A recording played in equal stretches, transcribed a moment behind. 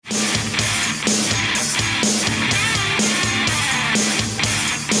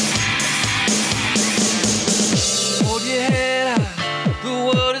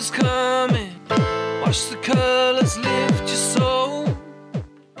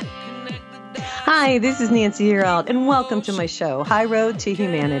Hi, this is Nancy Yearout, and welcome to my show, High Road to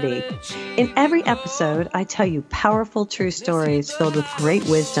Humanity. In every episode, I tell you powerful true stories filled with great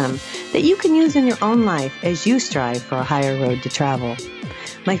wisdom that you can use in your own life as you strive for a higher road to travel.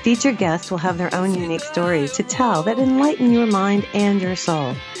 My featured guests will have their own unique stories to tell that enlighten your mind and your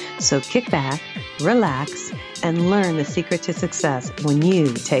soul. So kick back, relax, and learn the secret to success when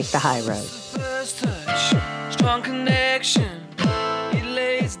you take the high road. First touch, strong connection, it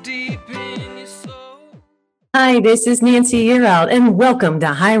lays deep in your soul. Hi, this is Nancy Yearout, and welcome to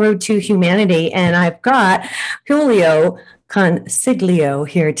High Road to Humanity. And I've got Julio Consiglio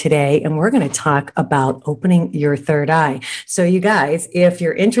here today, and we're going to talk about opening your third eye. So you guys, if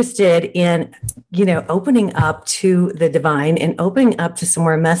you're interested in, opening up to the divine and opening up to some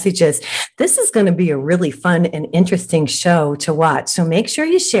more messages, this is going to be a really fun and interesting show to watch. So make sure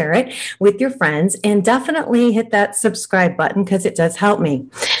you share it with your friends and definitely hit that subscribe button because it does help me.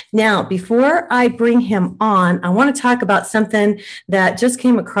 Now, before I bring him on, I want to talk about something that just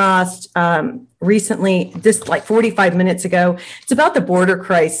came across recently, just like 45 minutes ago. It's about the border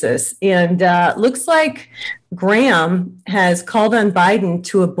crisis. And looks like Graham has called on Biden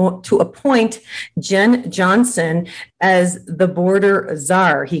to appoint Jen Johnson as the border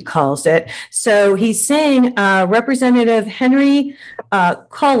czar, he calls it. So he's saying Representative Henry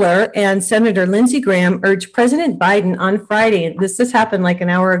Cuellar and Senator Lindsey Graham urged President Biden on Friday, and this happened like an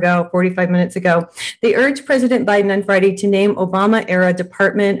hour ago, 45 minutes ago. They urged President Biden on Friday to name Obama-era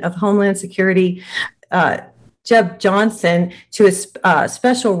Department of Homeland Security Jeb Johnson to a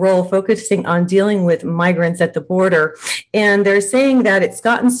special role focusing on dealing with migrants at the border. And they're saying that it's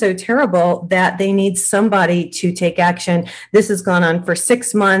gotten so terrible that they need somebody to take action. This has gone on for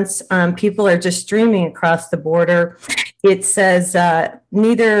 6 months. People are just streaming across the border. It says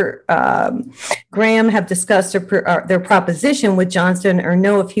neither Graham have discussed their proposition with Johnson or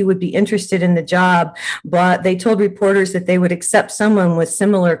know if he would be interested in the job, but they told reporters that they would accept someone with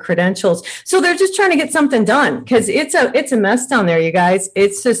similar credentials. So they're just trying to get something done because it's a mess down there, you guys.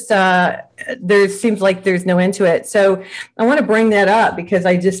 It's just there seems like there's no end to it. So I want to bring that up because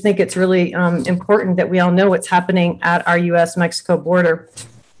I just think it's really important that we all know what's happening at our U.S.-Mexico border.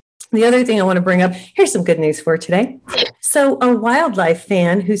 The other thing I want to bring up, here's some good news for today. So a wildlife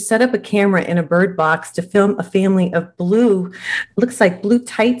fan who set up a camera in a bird box to film a family of blue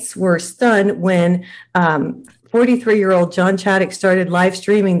tights were stunned when 43-year-old John Chaddock started live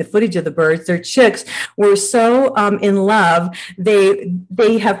streaming the footage of the birds. Their chicks were so in love. They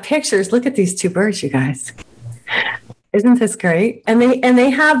have pictures. Look at these two birds, you guys. Isn't this great? And they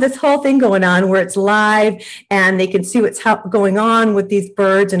have this whole thing going on where it's live and they can see what's going on with these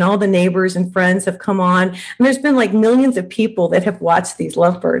birds, and all the neighbors and friends have come on. And there's been like millions of people that have watched these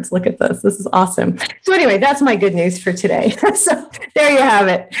lovebirds. Look at this. This is awesome. So anyway, that's my good news for today. So there you have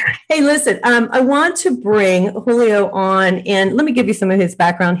it. Hey, listen, I want to bring Julio on, and let me give you some of his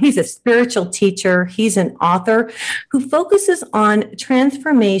background. He's a spiritual teacher. He's an author who focuses on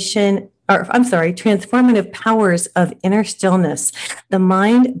transformative powers of inner stillness, the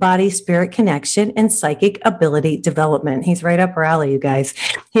mind, body, spirit connection, and psychic ability development. He's right up our alley, you guys.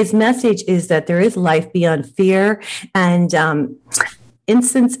 His message is that there is life beyond fear and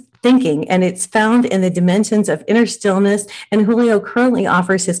instant thinking, and it's found in the dimensions of inner stillness. And Julio currently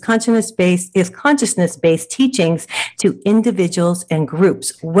offers his consciousness-based teachings to individuals and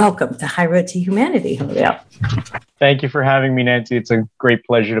groups. Welcome to High Road to Humanity, Julio. Thank you for having me, Nancy. It's a great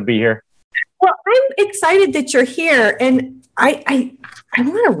pleasure to be here. Well, I'm excited that you're here, and I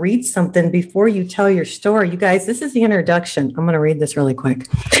want to read something before you tell your story. You guys, this is the introduction. I'm going to read this really quick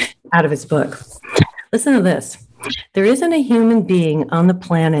out of his book. Listen to this. There isn't a human being on the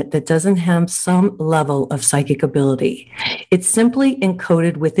planet that doesn't have some level of psychic ability. It's simply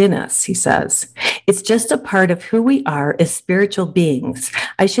encoded within us, he says. It's just a part of who we are as spiritual beings.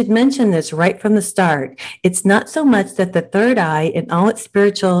 I should mention this right from the start. It's not so much that the third eye and all its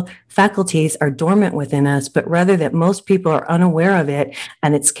spiritual faculties are dormant within us, but rather that most people are unaware of it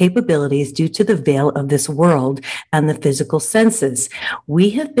and its capabilities due to the veil of this world and the physical senses.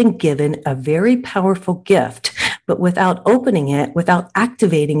 We have been given a very powerful gift, but without opening it, without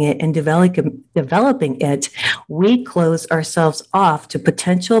activating it and developing it, we close ourselves off to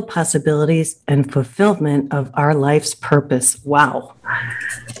potential possibilities and fulfillment of our life's purpose. Wow.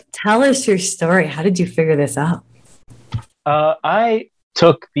 Tell us your story. How did you figure this out? I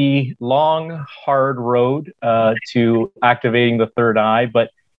took the long, hard road to activating the third eye,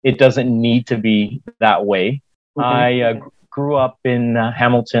 but it doesn't need to be that way. Okay. I grew up in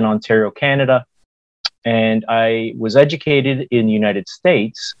Hamilton, Ontario, Canada, and I was educated in the United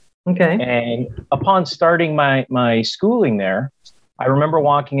States. Okay. And upon starting my schooling there, I remember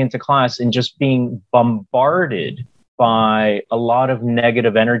walking into class and just being bombarded by a lot of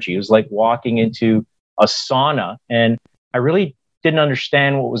negative energy. It was like walking into a sauna, and I really didn't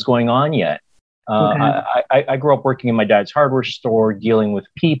understand what was going on yet. I grew up working in my dad's hardware store, dealing with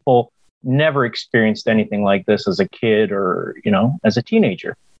people, never experienced anything like this as a kid or, as a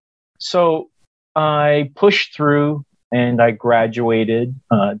teenager. So I pushed through and I graduated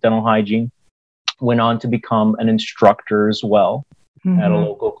dental hygiene, went on to become an instructor as well at a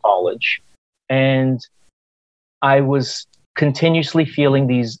local college. And I was continuously feeling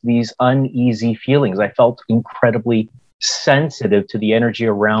these uneasy feelings. I felt incredibly sensitive to the energy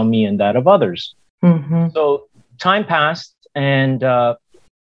around me and that of others. So time passed, and by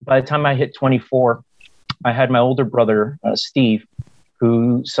the time I hit 24, I had my older brother, Steve,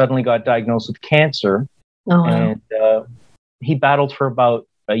 who suddenly got diagnosed with cancer. Oh, wow. And he battled for about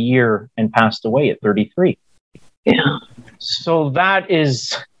a year and passed away at 33. Yeah. So that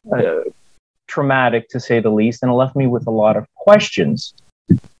is traumatic, to say the least, and it left me with a lot of questions.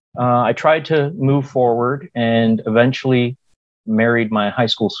 I tried to move forward and eventually married my high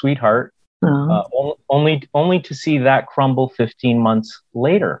school sweetheart, only to see that crumble 15 months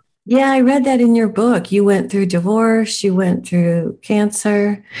later. Yeah, I read that in your book. You went through divorce, you went through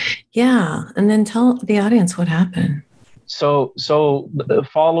cancer. Yeah. And then tell the audience what happened. So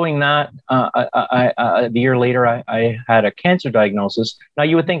following that, the year later, I had a cancer diagnosis. Now,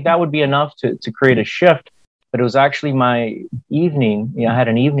 you would think that would be enough to create a shift, but it was actually my evening. I had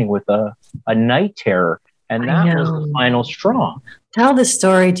an evening with a night terror, and that was the final straw. Tell the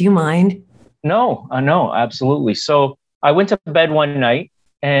story. Do you mind? No, absolutely. So I went to bed one night,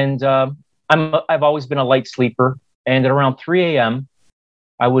 and I've always been a light sleeper. And at around 3 a.m.,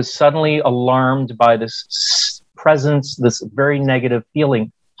 I was suddenly alarmed by this presence, this very negative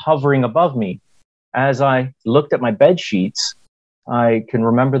feeling hovering above me. As I looked at my bed sheets, I can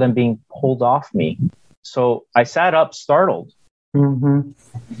remember them being pulled off me. So I sat up, startled,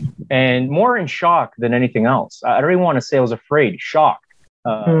 and more in shock than anything else. I don't even want to say I was afraid, shocked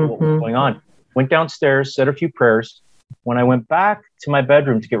what was going on. Went downstairs, said a few prayers. When I went back to my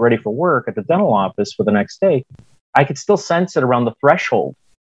bedroom to get ready for work at the dental office for the next day, I could still sense it around the threshold.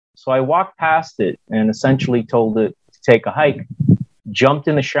 So I walked past it and essentially told it to take a hike, jumped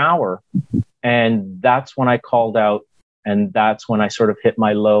in the shower, and that's when I called out, and that's when I sort of hit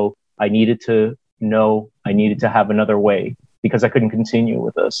my low. I needed to know, I needed to have another way because I couldn't continue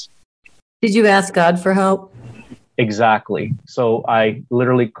with this. Did you ask God for help? Exactly. So I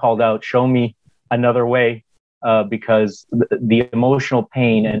literally called out, show me another way, because the emotional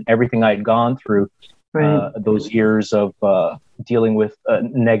pain and everything I'd gone through, those years of dealing with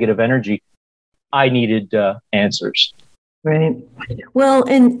negative energy, I needed answers. Right. Well,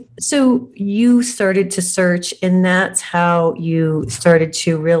 and so you started to search, and that's how you started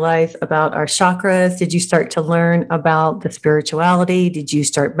to realize about our chakras. Did you start to learn about the spirituality? Did you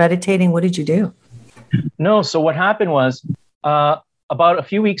start meditating? What did you do? No. So what happened was about a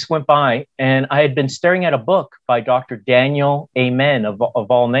few weeks went by, and I had been staring at a book by Dr. Daniel Amen, of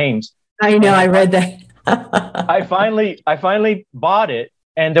all names. I know, I read that. I finally bought it,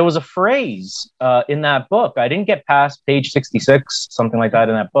 and there was a phrase in that book. I didn't get past page 66, something like that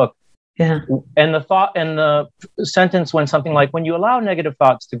in that book. Yeah. And the sentence went something like, when you allow negative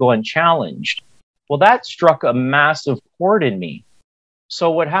thoughts to go unchallenged. Well, that struck a massive chord in me.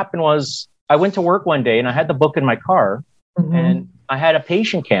 So what happened was I went to work one day and I had the book in my car, and I had a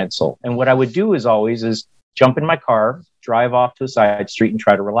patient cancel. And what I would do is jump in my car, drive off to a side street and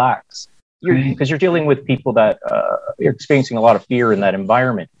try to relax. Because you're dealing with people that you're experiencing a lot of fear in that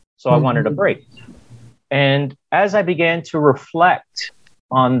environment. So I wanted a break. And as I began to reflect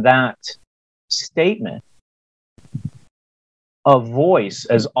on that statement, a voice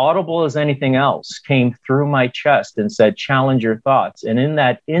as audible as anything else came through my chest and said, challenge your thoughts. And in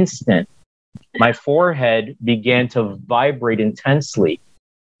that instant, my forehead began to vibrate intensely.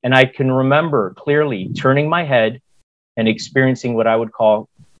 And I can remember clearly turning my head and experiencing what I would call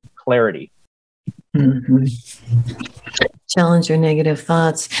clarity. Challenge your negative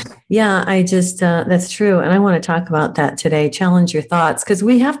thoughts. Yeah, that's true. And I want to talk about that today. Challenge your thoughts, because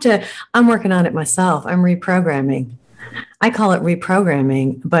I'm working on it myself. I'm reprogramming. I call it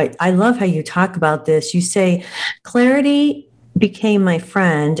reprogramming, but I love how you talk about this. You say clarity became my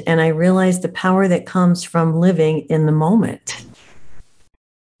friend, and I realized the power that comes from living in the moment.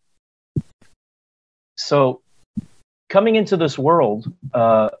 So coming into this world,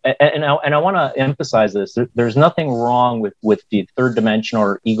 and I want to emphasize this, there's nothing wrong with the third dimension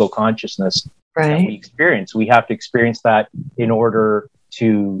or ego consciousness that we experience. We have to experience that in order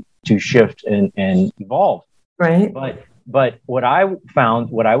to shift and evolve. Right. But But what I found,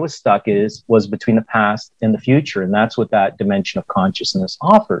 what I was stuck was between the past and the future. And that's what that dimension of consciousness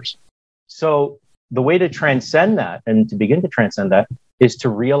offers. So the way to transcend that and to begin to transcend that is to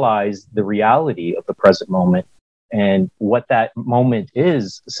realize the reality of the present moment. And what that moment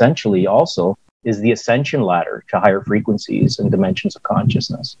is essentially also is the ascension ladder to higher frequencies and dimensions of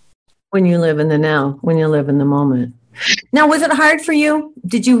consciousness. When you live in the now, when you live in the moment. Now, was it hard for you?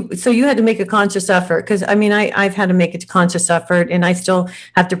 So you had to make a conscious effort? Because I mean, I've had to make a conscious effort, and I still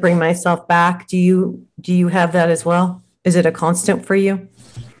have to bring myself back. Do you have that as well? Is it a constant for you?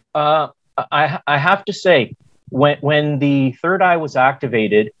 I have to say, when the third eye was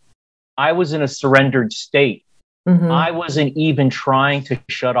activated, I was in a surrendered state. Mm-hmm. I wasn't even trying to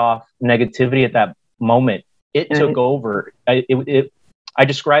shut off negativity at that moment. It took over. I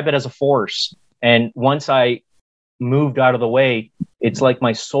describe it as a force. And once I moved out of the way, it's like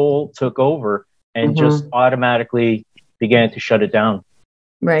my soul took over and just automatically began to shut it down.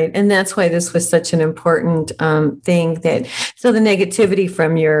 Right. And that's why this was such an important thing so the negativity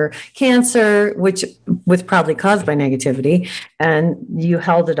from your cancer, which was probably caused by negativity, and you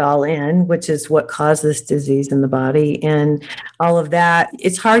held it all in, which is what caused this disease in the body and all of that.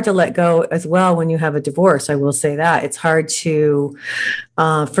 It's hard to let go as well when you have a divorce. I will say that it's hard to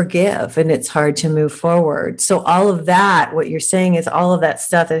forgive and it's hard to move forward. So all of that, what you're saying is all of that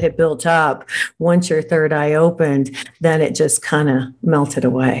stuff that had built up once your third eye opened, then it just kind of melted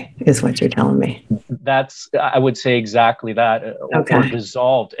away, is what you're telling me. I would say exactly that, or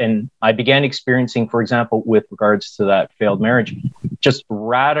dissolved. And I began experiencing, for example, with regards to that failed marriage, just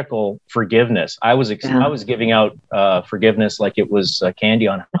radical forgiveness. I was giving out forgiveness like it was candy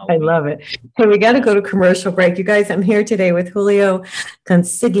on Halloween. I love it. Hey, we got to go to commercial break. You guys, I'm here today with Julio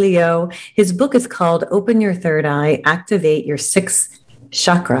Consiglio. His book is called Open Your Third Eye, Activate Your Sixth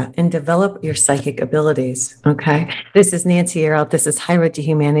Chakra, and Develop Your Psychic Abilities. Okay. This is Nancy Yearout. This is High Road to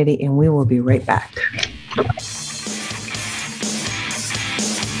Humanity, and we will be right back.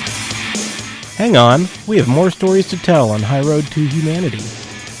 Hang on, we have more stories to tell on High Road to Humanity.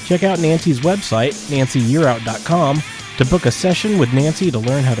 Check out Nancy's website, nancyyearout.com, to book a session with Nancy to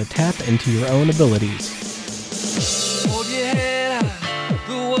learn how to tap into your own abilities. Hold your head high,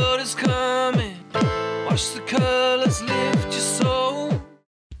 the world is coming. Watch the colors lift your soul.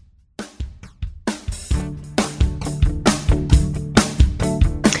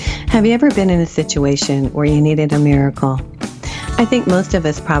 Have you ever been in a situation where you needed a miracle? I think most of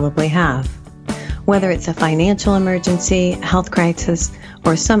us probably have. Whether it's a financial emergency, health crisis,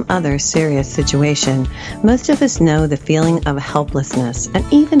 or some other serious situation, most of us know the feeling of helplessness and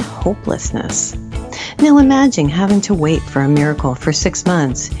even hopelessness. Now imagine having to wait for a miracle for 6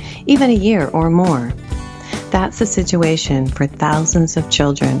 months, even a year or more. That's the situation for thousands of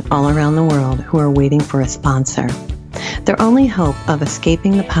children all around the world who are waiting for a sponsor. Their only hope of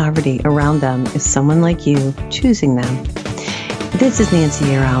escaping the poverty around them is someone like you choosing them. This is Nancy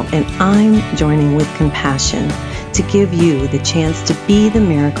Yearout, and I'm joining with compassion to give you the chance to be the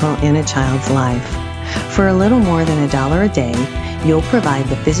miracle in a child's life. For a little more than $1 a day, you'll provide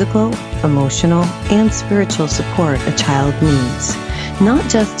the physical, emotional, and spiritual support a child needs, not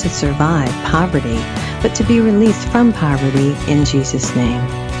just to survive poverty, but to be released from poverty in Jesus' name.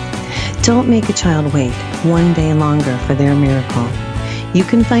 Don't make a child wait one day longer for their miracle. You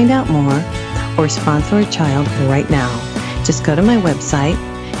can find out more or sponsor a child right now. Just go to my website,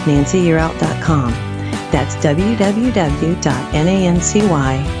 nancyyearout.com. That's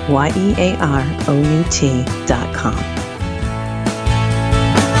www.nancyyearout.com.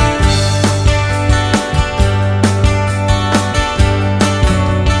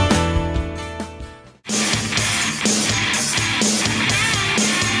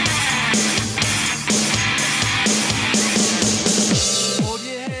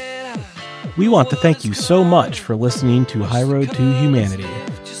 We want to thank you so much for listening to High Road to Humanity.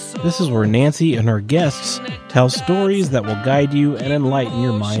 This is where Nancy and her guests tell stories that will guide you and enlighten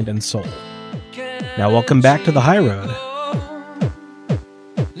your mind and soul. Now welcome back to the High Road.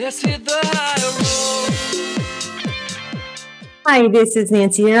 Let's hit the high road. Hi, this is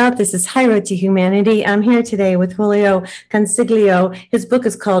Nancy Yearout. This is High Road to Humanity. I'm here today with Julio Consiglio. His book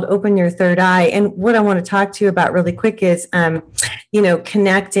is called Open Your Third Eye. And what I want to talk to you about really quick is,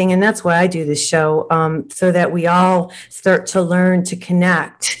 connecting. And that's why I do this show, so that we all start to learn to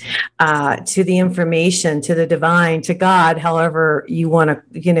connect to the information, to the divine, to God, however you want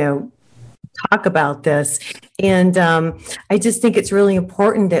to, talk about this. And I just think it's really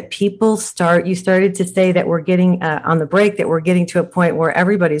important that people you started to say that we're getting on the break, that we're getting to a point where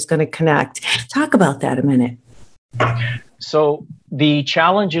everybody's going to connect. Talk about that a minute. So the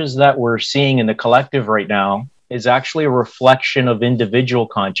challenges that we're seeing in the collective right now is actually a reflection of individual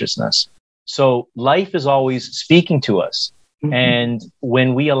consciousness. So life is always speaking to us. Mm-hmm. And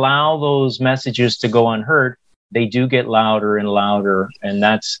when we allow those messages to go unheard, they do get louder and louder. And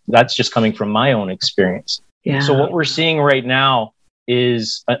that's just coming from my own experience. Yeah. So what we're seeing right now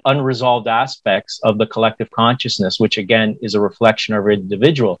is unresolved aspects of the collective consciousness, which again is a reflection of our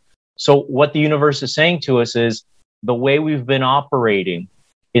individual. So what the universe is saying to us is the way we've been operating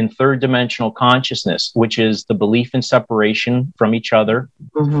in third dimensional consciousness, which is the belief in separation from each other,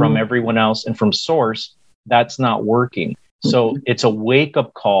 mm-hmm. from everyone else, and from source, that's not working. So it's a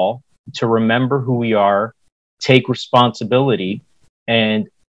wake-up call to remember who we are, take responsibility, and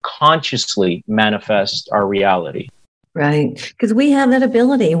consciously manifest our reality. Right. Because we have that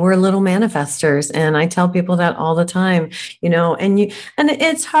ability. We're little manifestors. And I tell people that all the time, and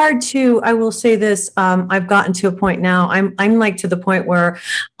it's hard to, I will say this, I've gotten to a point now, I'm like to the point where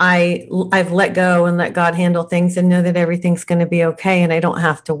I've let go and let God handle things and know that everything's going to be okay. And I don't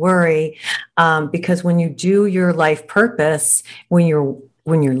have to worry, because when you do your life purpose, when you're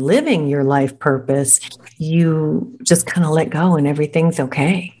living your life purpose, you just kind of let go and everything's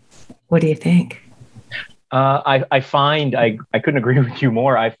okay. What do you think? I find, I couldn't agree with you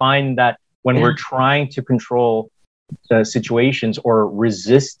more. I find that when we're trying to control situations or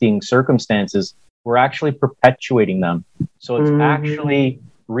resisting circumstances, we're actually perpetuating them. So it's actually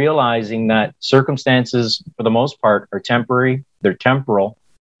realizing that circumstances, for the most part, are temporary, they're temporal,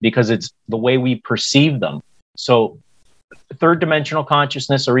 because it's the way we perceive them. So third dimensional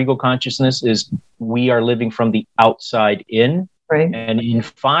consciousness or ego consciousness is we are living from the outside in. Right. And in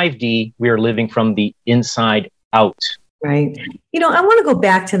 5D, we are living from the inside out. Right. I want to go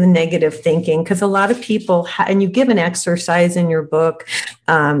back to the negative thinking, because a lot of people, and you give an exercise in your book,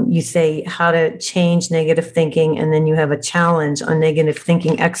 you say how to change negative thinking, and then you have a challenge on negative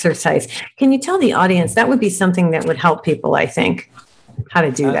thinking exercise. Can you tell the audience, that would be something that would help people, I think, how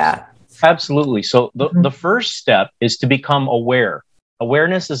to do that? Absolutely. So the first step is to become aware.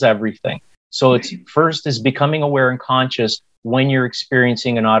 Awareness is everything. So it's first is becoming aware and conscious when you're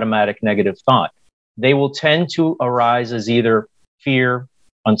experiencing an automatic negative thought. They will tend to arise as either fear,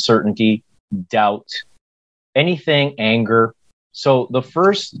 uncertainty, doubt, anything, anger. So the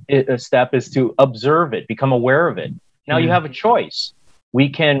first step is to observe it, become aware of it. Now you have a choice. We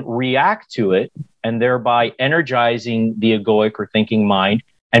can react to it and thereby energizing the egoic or thinking mind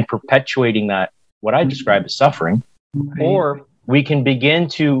and perpetuating that, what I describe as suffering, or we can begin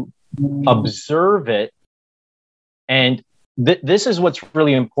to observe it. And this is what's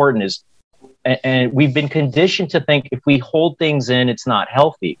really important is, and we've been conditioned to think if we hold things in, it's not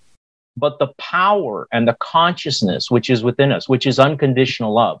healthy. But the power and the consciousness, which is within us, which is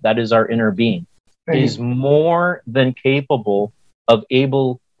unconditional love, that is our inner being, is more than capable of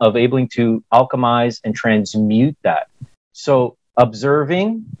able to alchemize and transmute that. So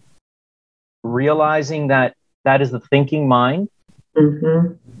observing, realizing that is the thinking mind,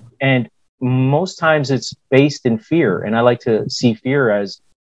 and most times it's based in fear. And I like to see fear as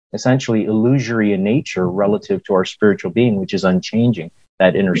essentially illusory in nature relative to our spiritual being, which is unchanging,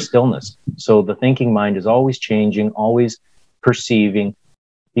 that inner stillness. So the thinking mind is always changing, always perceiving,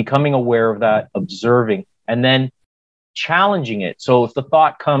 becoming aware of that, observing, and then challenging it. So if the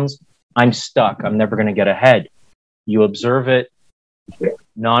thought comes, I'm stuck, I'm never going to get ahead, you observe it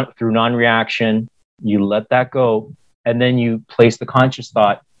through non-reaction, you let that go, and then you place the conscious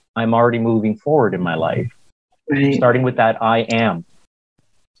thought, I'm already moving forward in my life. Starting with that I am.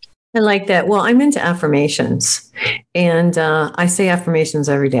 I like that. Well, I'm into affirmations, and I say affirmations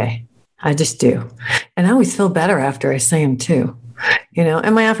every day. I just do. And I always feel better after I say them too,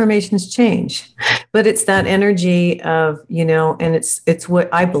 and my affirmations change. But it's that energy of, and it's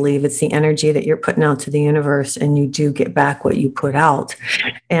what I believe, it's the energy that you're putting out to the universe, and you do get back what you put out.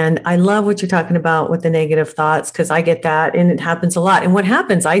 And I love what you're talking about with the negative thoughts, because I get that, and it happens a lot. And what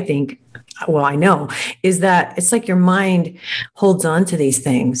happens, I think, well, I know, is that it's like your mind holds on to these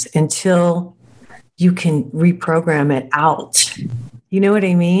things until you can reprogram it out. You know what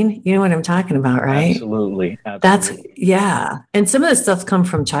I mean? You know what I'm talking about, right? Absolutely. Yeah. And some of this stuff's come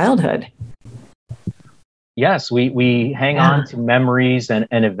from childhood. Yes, we hang on to memories and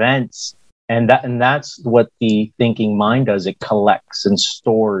events, and that's what the thinking mind does. It collects and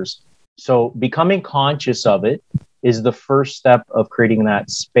stores. So becoming conscious of it is the first step of creating that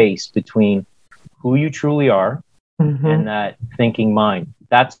space between who you truly are and that thinking mind.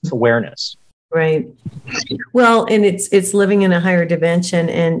 That's awareness. Right. Well, and it's living in a higher dimension,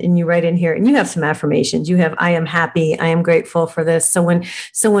 and you write in here, and you have some affirmations. You have, I am happy, I am grateful for this. So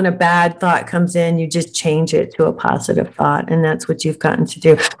when a bad thought comes in, you just change it to a positive thought, and that's what you've gotten to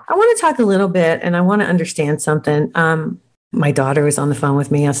do. I want to talk a little bit, and I want to understand something. My daughter was on the phone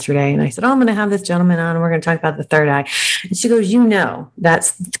with me yesterday, and I said, "Oh, I'm going to have this gentleman on, and we're going to talk about the third eye." And she goes,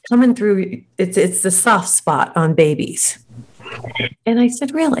 "That's coming through. It's the soft spot on babies." And I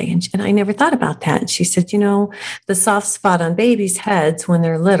said, "Really?" And I never thought about that. And she said, "The soft spot on babies' heads when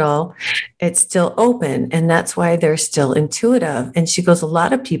they're little, it's still open. And that's why they're still intuitive." And she goes, "A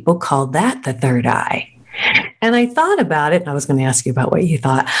lot of people call that the third eye." And I thought about it. And I was going to ask you about what you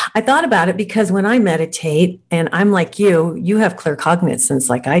thought. I thought about it because when I meditate, and I'm like you have clear cognizance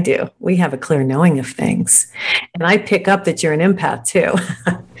like I do. We have a clear knowing of things. And I pick up that you're an empath too.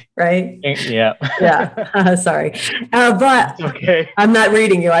 Right? Yeah. Yeah. Sorry. But Okay. I'm not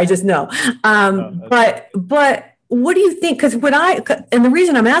reading you. I just know. But what do you think? Because and the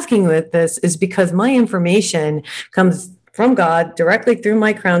reason I'm asking you with this is because my information comes from God directly through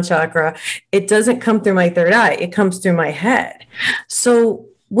my crown chakra. It doesn't come through my third eye. It comes through my head. So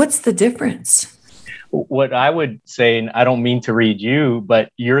what's the difference? What I would say, and I don't mean to read you, but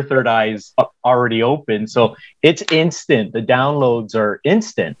your third eye is already open. So it's instant. The downloads are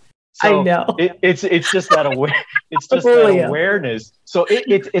instant. So I know. It's just that it's just that awareness. So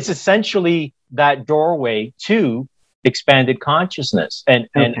it's essentially that doorway to expanded consciousness. And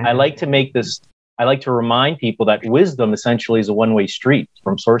I like to remind people that wisdom essentially is a one-way street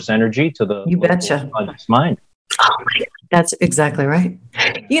from source energy to the conscious mind. Oh my God, that's exactly right.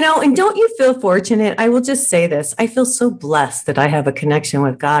 And don't you feel fortunate? I will just say this. I feel so blessed that I have a connection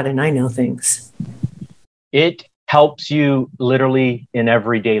with God and I know things. It helps you literally in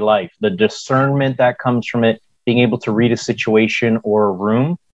everyday life. The discernment that comes from it, being able to read a situation or a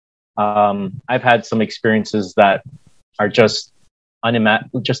room. I've had some experiences that are just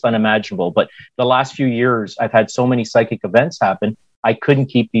unimaginable. But the last few years, I've had so many psychic events happen. I couldn't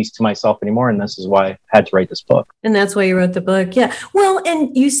keep these to myself anymore. And this is why I had to write this book. And that's why you wrote the book. Yeah. Well,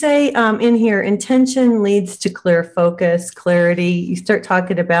 and you say in here, intention leads to clear focus, clarity. You start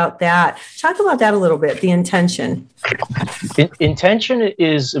talking about that. Talk about that a little bit, the intention. Intention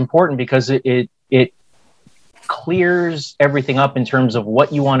is important because it clears everything up in terms of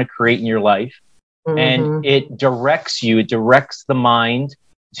what you want to create in your life. Mm-hmm. And it directs the mind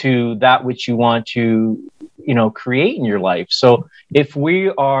to that which you want to create in your life. So if we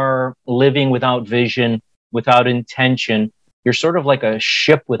are living without vision, without intention, you're sort of like a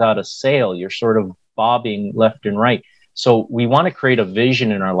ship without a sail. You're sort of bobbing left and right. So we want to create a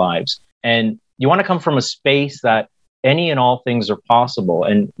vision in our lives. And you want to come from a space that any and all things are possible.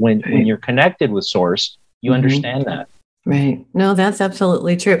 And when you're connected with Source, you understand that. Right. No, that's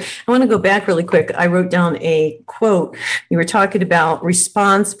absolutely true. I want to go back really quick. I wrote down a quote. You were talking about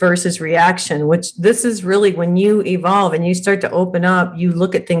response versus reaction, which this is really when you evolve and you start to open up, you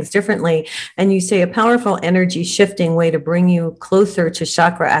look at things differently. And you say a powerful energy shifting way to bring you closer to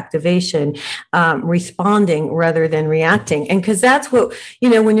chakra activation, responding rather than reacting. And because that's what,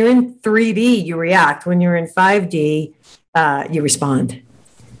 when you're in 3D, you react. When you're in 5D, you respond.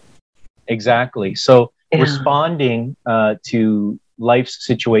 Exactly. So responding to life's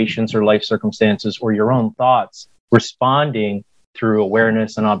situations or life circumstances or your own thoughts, responding through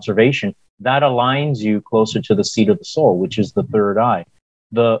awareness and observation, that aligns you closer to the seat of the soul, which is the third eye.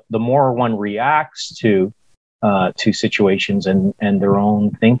 The more one reacts to situations and their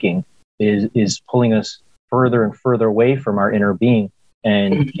own thinking is pulling us further and further away from our inner being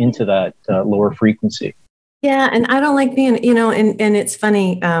and into that lower frequency. Yeah. And I don't like being, and it's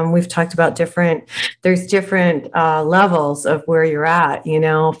funny. We've talked about there's different levels of where you're at,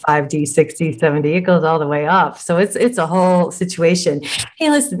 5D, 6D, 7D, it goes all the way up. So it's a whole situation. Hey,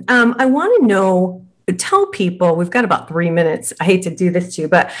 listen, I want to tell people, we've got about 3 minutes. I hate to do this to you,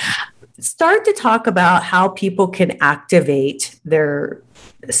 but start to talk about how people can activate their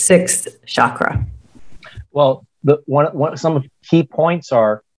sixth chakra. Well, some of the key points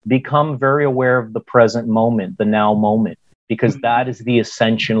are become very aware of the present moment, the now moment, because that is the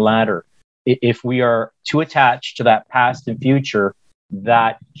ascension ladder. If we are too attached to that past and future,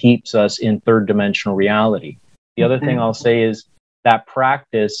 that keeps us in third dimensional reality. The other thing I'll say is that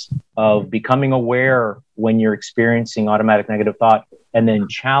practice of becoming aware when you're experiencing automatic negative thought and then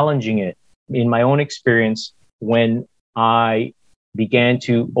challenging it. In my own experience, when I began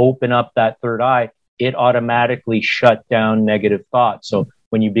to open up that third eye, it automatically shut down negative thoughts. So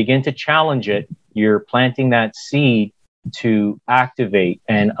when you begin to challenge it, you're planting that seed to activate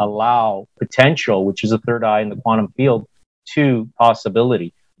and allow potential, which is a third eye in the quantum field, to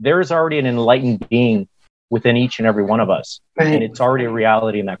possibility. there is already an enlightened being within each and every one of us. Right. And it's already a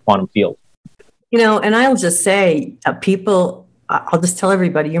reality in that quantum field. And I'll just say, I'll just tell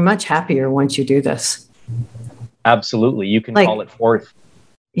everybody, you're much happier once you do this. Absolutely. You can call it forth.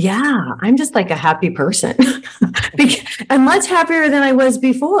 Yeah, I'm just like a happy person. I'm much happier than I was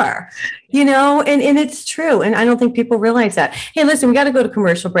before, and it's true. And I don't think people realize that. Hey, listen, we got to go to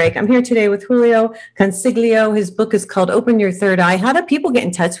commercial break. I'm here today with Julio Consiglio. His book is called Open Your Third Eye. How do people get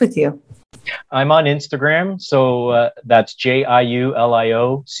in touch with you? I'm on Instagram. So that's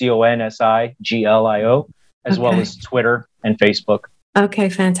JIULIOCONSIGLIO, as well as Twitter and Facebook. Okay,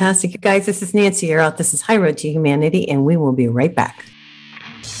 fantastic. Guys, this is Nancy Yearout. This is High Road to Humanity, and we will be right back.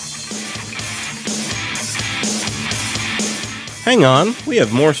 Hang on, we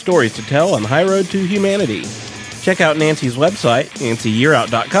have more stories to tell on High Road to Humanity. Check out Nancy's website,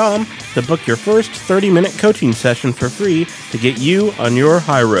 nancyyearout.com, to book your first 30-minute coaching session for free to get you on your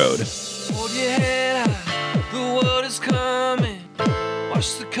high road. Hold your head high, the world is coming.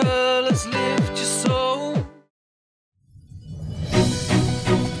 Watch the colors lift your soul.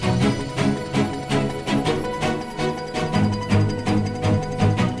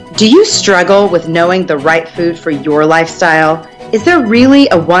 Do you struggle with knowing the right food for your lifestyle? Is there really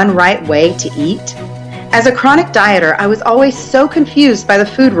a one right way to eat? As a chronic dieter, I was always so confused by the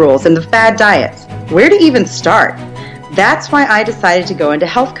food rules and the fad diets. Where to even start? That's why I decided to go into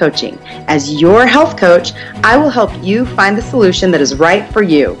health coaching. As your health coach, I will help you find the solution that is right for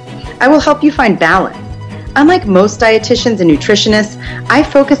you. I will help you find balance. Unlike most dietitians and nutritionists, I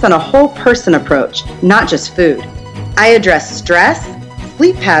focus on a whole person approach, not just food. I address stress,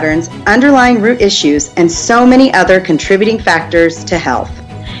 sleep patterns, underlying root issues, and so many other contributing factors to health.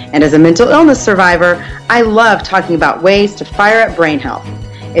 And as a mental illness survivor, I love talking about ways to fire up brain health.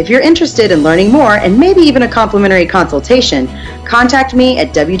 If you're interested in learning more and maybe even a complimentary consultation, contact me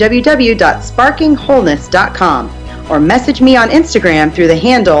at www.sparkingwholeness.com or message me on Instagram through the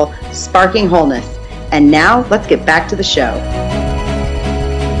handle Sparking Wholeness. And now let's get back to the show.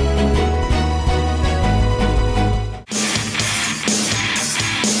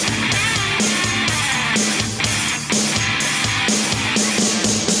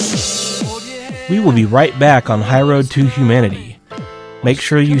 We will be right back on High Road to Humanity. Make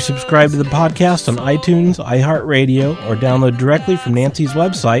sure you subscribe to the podcast on iTunes, iHeartRadio, or download directly from Nancy's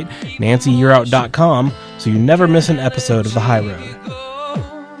website, nancyyearout.com, so you never miss an episode of The High Road.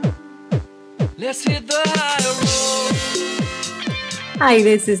 Let's hit the high road. Hi,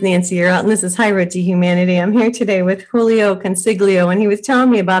 this is Nancy Yearout, and this is High Road to Humanity. I'm here today with Julio Consiglio, and he was telling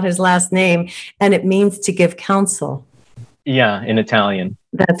me about his last name, and it means to give counsel. Yeah, in Italian.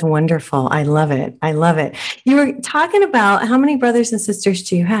 That's wonderful. I love it. I love it. You were talking about how many brothers and sisters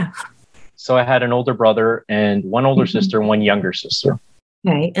do you have? So I had an older brother and one older sister and one younger sister.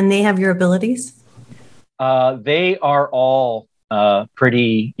 Okay. And they have your abilities? They are all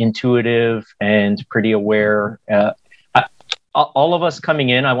pretty intuitive and pretty aware. All of us coming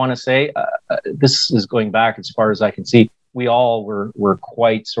in, I want to say, this is going back as far as I can see, we all were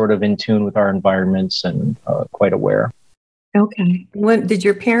quite sort of in tune with our environments and quite aware. Okay. Did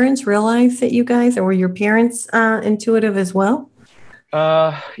your parents realize that you guys, or were your parents intuitive as well?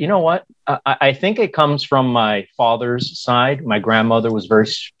 You know what? I think it comes from my father's side. My grandmother was very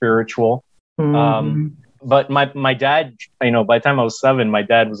spiritual. But my dad, by the time I was 7, my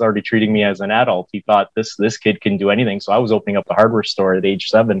dad was already treating me as an adult. He thought this kid can do anything. So I was opening up the hardware store at age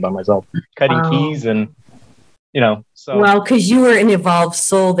 7 by myself, cutting keys and, so. Well, because you were an evolved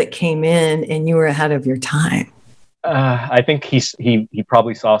soul that came in and you were ahead of your time. I think he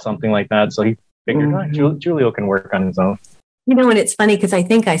probably saw something like that. So he figured, Julio can work on his own. And it's funny because I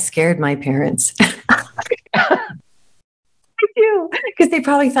think I scared my parents. I do, because they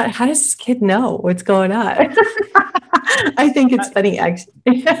probably thought, how does this kid know what's going on? I think it's funny, actually.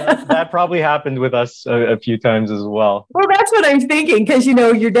 that probably happened with us a few times as well. Well, that's what I'm thinking, because,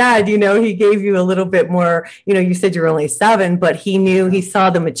 your dad, he gave you a little bit more, you said you're only 7, but he saw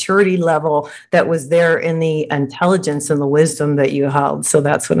the maturity level that was there in the intelligence and the wisdom that you held. So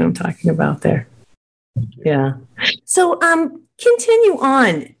that's what I'm talking about there. Yeah. So, continue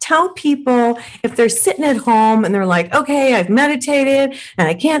on. Tell people if they're sitting at home and they're like, okay, I've meditated and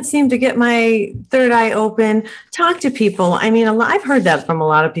I can't seem to get my third eye open. Talk to people. I mean, I've heard that from a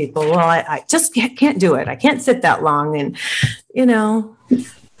lot of people. Well, I just can't do it. I can't sit that long. And,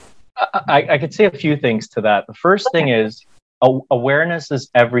 I could say a few things to that. The first thing is awareness is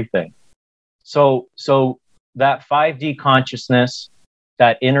everything. So that 5D consciousness,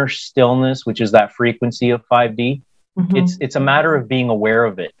 that inner stillness, which is that frequency of 5D, it's a matter of being aware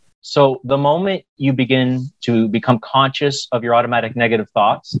of it. So the moment you begin to become conscious of your automatic negative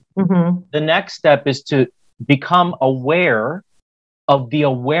thoughts, the next step is to become aware of the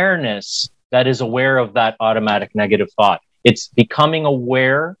awareness that is aware of that automatic negative thought. It's becoming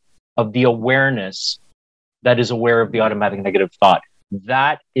aware of the awareness that is aware of the automatic negative thought.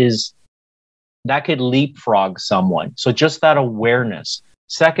 That could leapfrog someone. So just that awareness.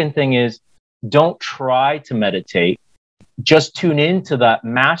 Second thing is, don't try to meditate. Just tune into that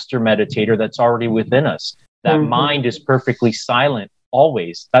master meditator that's already within us. That mind is perfectly silent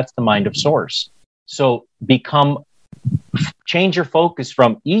always. That's the mind of source. So change your focus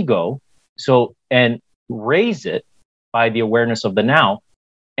from ego, and raise it by the awareness of the now,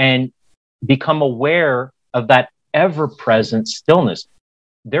 and become aware of that ever-present stillness.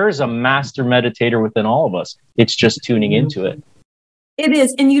 There is a master meditator within all of us. It's just tuning into it. It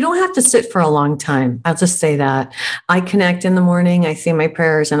is. And you don't have to sit for a long time. I'll just say that. I connect in the morning. I say my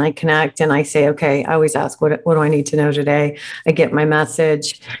prayers and I connect and I say, okay, I always ask, what do I need to know today? I get my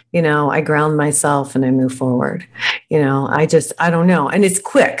message, I ground myself and I move forward. I don't know. And it's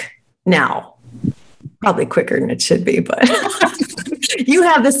quick now, probably quicker than it should be, but you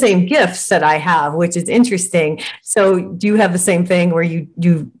have the same gifts that I have, which is interesting. So do you have the same thing where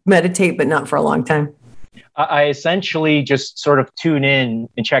you meditate, but not for a long time? I essentially just sort of tune in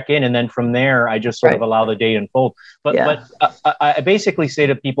and check in. And then from there, I just sort of allow the day to unfold. But I basically say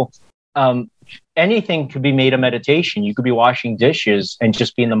to people, anything could be made a meditation. You could be washing dishes and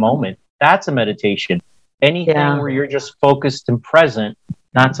just be in the moment. That's a meditation. Anything where you're just focused and present,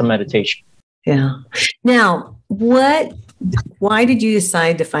 that's a meditation. Yeah. Now, why did you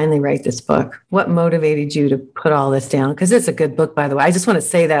decide to finally write this book? What motivated you to put all this down? Because it's a good book, by the way. I just want to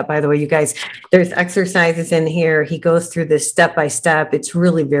say that, by the way, you guys, there's exercises in here. He goes through this step by step. It's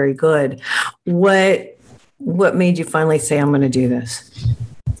really very good. What made you finally say, I'm going to do this?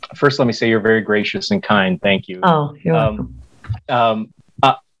 First, let me say you're very gracious and kind. Thank you. Oh, you're welcome.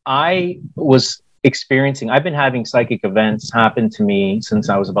 I was I've been having psychic events happen to me since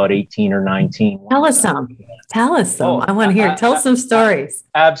I was about 18 or 19. Tell us some. I want to hear. Tell some stories.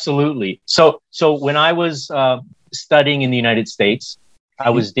 Absolutely. So when I was studying in the United States, I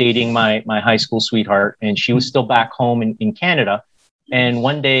was dating my high school sweetheart, and she was still back home in Canada. And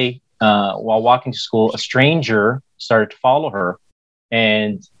one day, while walking to school, a stranger started to follow her.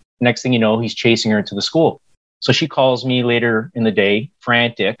 And next thing you know, he's chasing her into the school. So she calls me later in the day,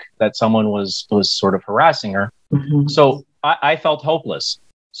 frantic, that someone was sort of harassing her. So I felt hopeless.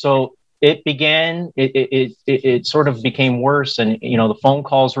 So it began, it sort of became worse. And, the phone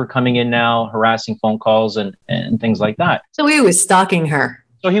calls were coming in now, harassing phone calls and things like that. So he was stalking her.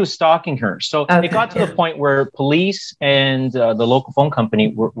 So he was stalking her. So it got to the point where police and the local phone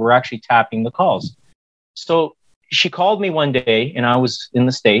company were actually tapping the calls. So she called me one day, and I was in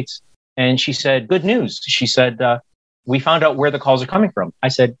the States. And she said, good news. She said, we found out where the calls are coming from. I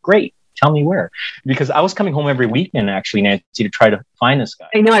said, great. Tell me where. Because I was coming home every weekend, actually, Nancy, to try to find this guy.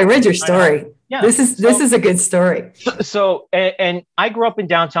 I know. I read your story. Yeah. This is a good story. So I grew up in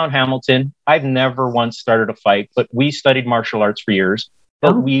downtown Hamilton. I've never once started a fight, but we studied martial arts for years.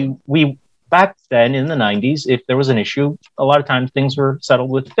 But we back then in the 90s, if there was an issue, a lot of times things were settled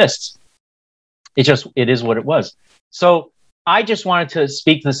with fists. It is what it was. So I just wanted to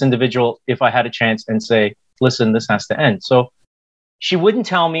speak to this individual if I had a chance and say, listen, this has to end. So she wouldn't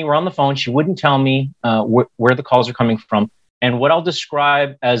tell me. We're on the phone. She wouldn't tell me where the calls are coming from. And what I'll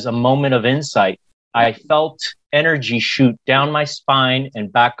describe as a moment of insight, I felt energy shoot down my spine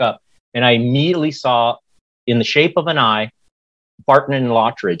and back up. And I immediately saw, in the shape of an eye, Barton and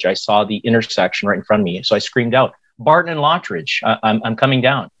Lottridge. I saw the intersection right in front of me. So I screamed out, Barton and Lottridge, I'm coming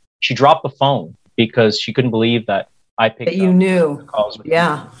down. She dropped the phone because she couldn't believe that I picked that you up knew. Calls.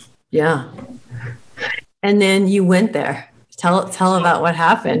 Yeah. And then you went there. Tell about what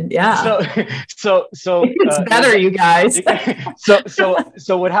happened. Yeah. So it's better, you guys.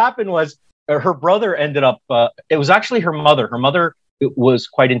 So what happened was her brother ended up. It was actually her mother. Her mother was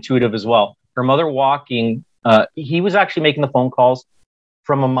quite intuitive as well. Her mother walking. He was actually making the phone calls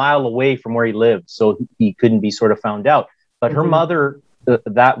from a mile away from where he lived, so he couldn't be sort of found out. But her mother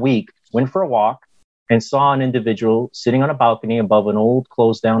that week went for a walk and saw an individual sitting on a balcony above an old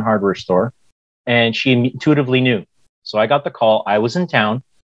closed down hardware store. And she intuitively knew. So I got the call. I was in town.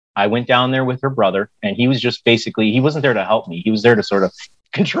 I went down there with her brother, and he was just basically, he wasn't there to help me. He was there to sort of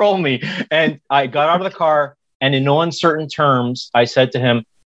control me. And I got out of the car, and in no uncertain terms, I said to him,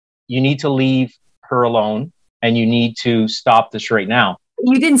 you need to leave her alone, and you need to stop this right now.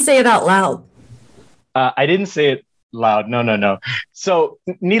 You didn't say it out loud. I didn't say it loud. No. So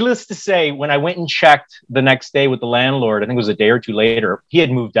needless to say, when I went and checked the next day with the landlord, I think it was a day or two later, he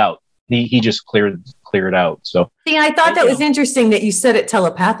had moved out. He just cleared out. So see, I thought that was interesting that you said it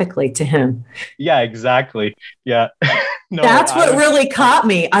telepathically to him. Yeah, exactly. Yeah. No, that's what really caught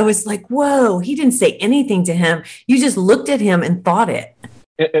me. I was like, whoa, he didn't say anything to him. You just looked at him and thought it.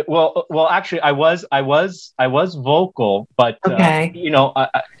 Well, actually, I was vocal, but okay.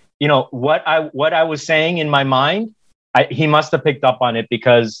 What I was saying in my mind, he must have picked up on it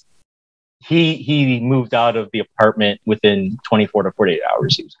because he moved out of the apartment within 24 to 48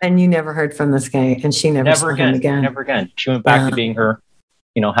 hours. And you never heard from this guy, and she never saw him again. Never again. She went back to being her,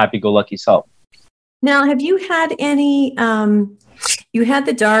 happy-go-lucky self. Now, have you had any? You had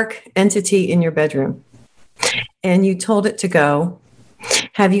the dark entity in your bedroom, and you told it to go.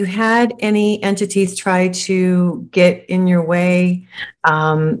 Have you had any entities try to get in your way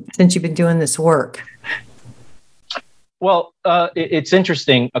since you've been doing this work? Well, it's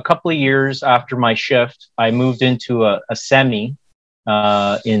interesting. A couple of years after my shift, I moved into a semi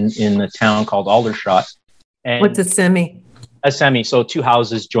in the town called Aldershot. And what's a semi? A semi, so two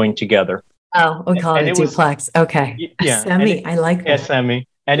houses joined together. Oh, we call it a duplex. Okay. Yeah. Semi. I like that. A semi.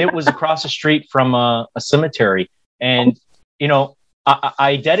 And it was across the street from a cemetery. And,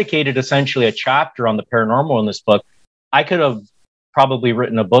 I dedicated essentially a chapter on the paranormal in this book. I could have probably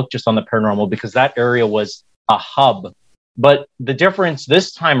written a book just on the paranormal because that area was a hub. But the difference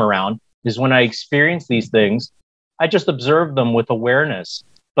this time around is when I experienced these things, I just observed them with awareness.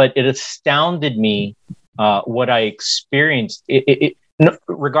 But it astounded me what I experienced.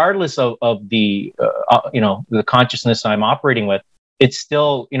 Regardless of the the consciousness I'm operating with, it's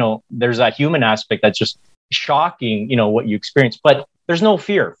still there's that human aspect that's just shocking. What you experience, but there's no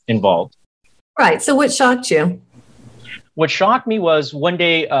fear involved. Right. So what shocked you? What shocked me was one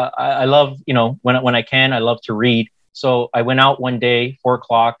day. I love when I can, I love to read. So I went out one day,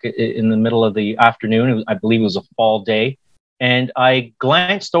 4:00 in the middle of the afternoon. I believe it was a fall day, and I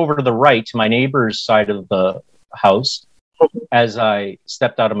glanced over to the right to my neighbor's side of the house as I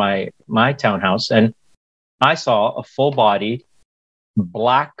stepped out of my townhouse, and I saw a full-bodied,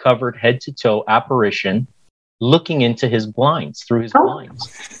 black-covered head-to-toe apparition looking into his blinds, through his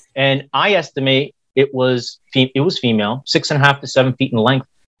blinds. And I estimate it was female, 6.5 to 7 feet in length.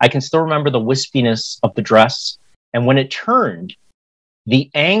 I can still remember the wispiness of the dress, and when it turned,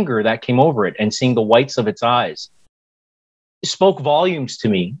 the anger that came over it and seeing the whites of its eyes spoke volumes to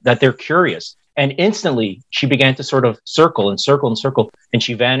me that they're curious. And instantly, she began to sort of circle, and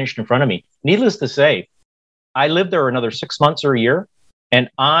she vanished in front of me. Needless to say, I lived there another 6 months or a year, and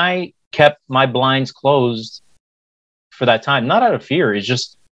I kept my blinds closed for that time, not out of fear. It's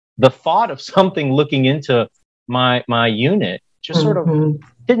just the thought of something looking into my unit just sort of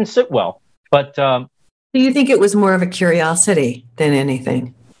didn't sit well. But do you think it was more of a curiosity than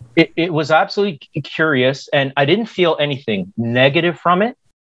anything? It was absolutely curious, and I didn't feel anything negative from it,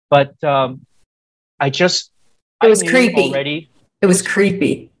 but it was creepy already. It was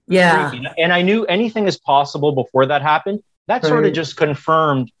creepy. Yeah. Creepy. And I knew anything is possible before that happened. That sort of just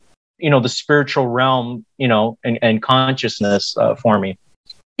confirmed, the spiritual realm, and consciousness for me.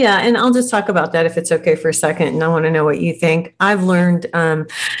 Yeah. And I'll just talk about that if it's okay for a second. And I want to know what you think. I've learned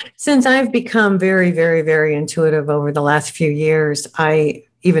since I've become very, very, very intuitive over the last few years,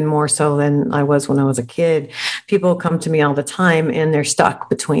 even more so than I was when I was a kid, people come to me all the time and they're stuck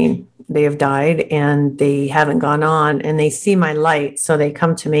between they have died and they haven't gone on, and they see my light. So they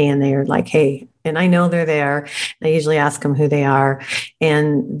come to me and they're like, hey, and I know they're there. I usually ask them who they are,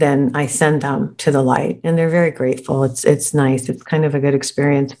 and then I send them to the light, and they're very grateful. It's nice. It's kind of a good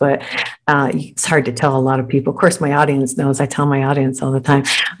experience, but it's hard to tell a lot of people. Of course, my audience knows. I tell my audience all the time.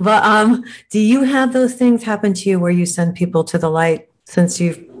 But do you have those things happen to you where you send people to the light since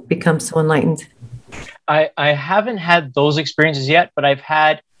you've become so enlightened? I haven't had those experiences yet, but I've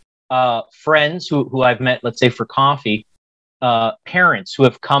had friends who I've met, let's say for coffee, parents who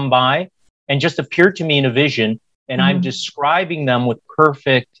have come by and just appeared to me in a vision, and I'm describing them with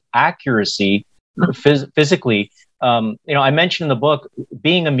perfect accuracy physically. I mentioned in the book,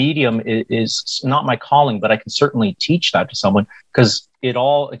 being a medium is not my calling, but I can certainly teach that to someone because it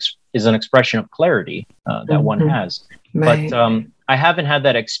all is an expression of clarity that one has. Right. But I haven't had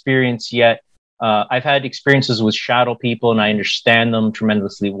that experience yet. I've had experiences with shadow people, and I understand them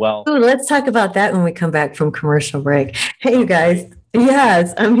tremendously well. Ooh, let's talk about that when we come back from commercial break. Hey, you guys.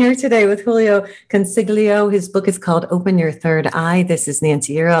 Yes, I'm here today with Julio Consiglio. His book is called Open Your Third Eye. This is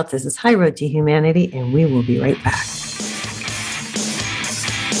Nancy Yearout. This is High Road to Humanity, and we will be right back.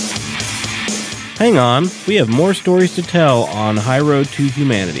 Hang on, we have more stories to tell on High Road to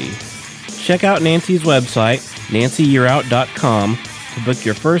Humanity. Check out Nancy's website, nancyyearout.com to book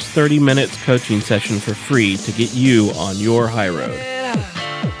your first 30 minutes coaching session for free to get you on your high road.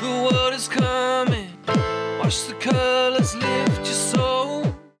 The world is coming. Watch the colors lift your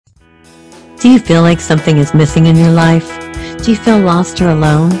soul. Do you feel like something is missing in your life? Do you feel lost or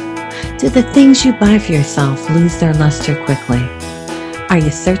alone? Do the things you buy for yourself lose their luster quickly? Are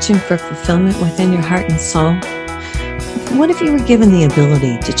you searching for fulfillment within your heart and soul? What if you were given the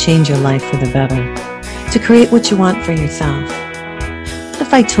ability to change your life for the better, to create what you want for yourself? What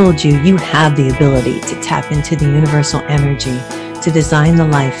if I told you you have the ability to tap into the universal energy to design the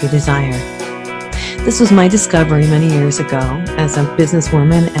life you desire? This was my discovery many years ago. As a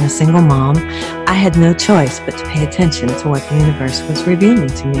businesswoman and a single mom, I had no choice but to pay attention to what the universe was revealing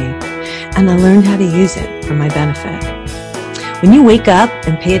to me, and I learned how to use it for my benefit. When you wake up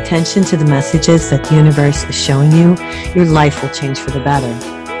and pay attention to the messages that the universe is showing you, your life will change for the better.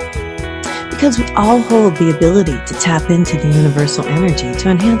 Because we all hold the ability to tap into the universal energy to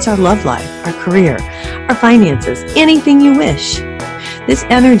enhance our love life, our career, our finances, anything you wish. This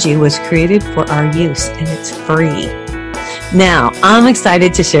energy was created for our use, and it's free. Now, I'm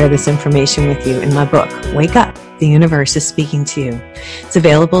excited to share this information with you in my book, Wake Up, The Universe is Speaking to You. It's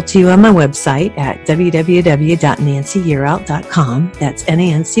available to you on my website at www.nancyyearout.com. That's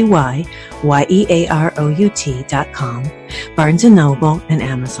NancyYearout.com, Barnes & Noble, and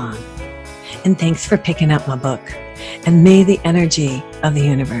Amazon. And thanks for picking up my book. And may the energy of the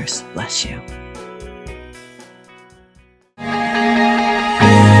universe bless you.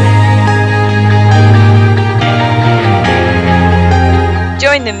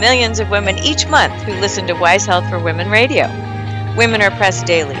 Join the millions of women each month who listen to Wise Health for Women Radio. Women are pressed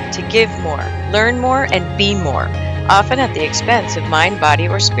daily to give more, learn more, and be more, often at the expense of mind, body,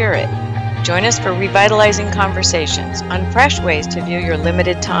 or spirit. Join us for revitalizing conversations on fresh ways to view your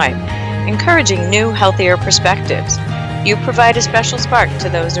limited time, encouraging new, healthier perspectives. You provide a special spark to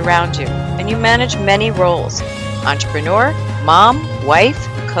those around you, and you manage many roles: entrepreneur, mom, wife,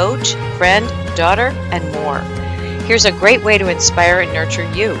 coach, friend, daughter, and more. Here's a great way to inspire and nurture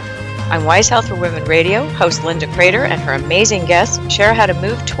you. On Wise Health for Women Radio, host Linda Crater and her amazing guests share how to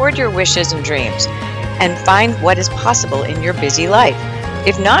move toward your wishes and dreams and find what is possible in your busy life.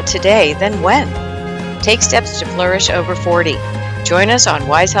 If not today, then when? Take steps to flourish over 40. Join us on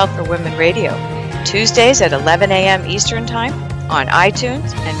Wise Health for Women Radio, Tuesdays at 11 a.m. Eastern Time, on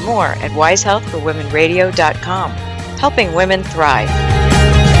iTunes, and more at wisehealthforwomenradio.com, helping women thrive.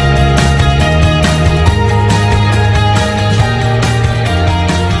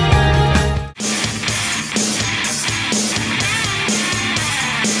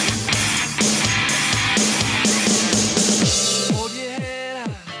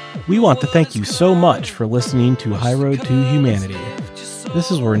 We want to thank you so much for listening to High Road to Humanity.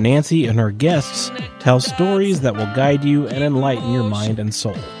 This is where Nancy and her guests tell stories that will guide you and enlighten your mind and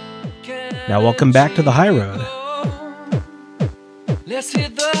soul. Now welcome back to the High Road. Let's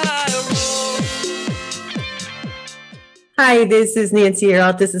hit the high road. Hi, this is Nancy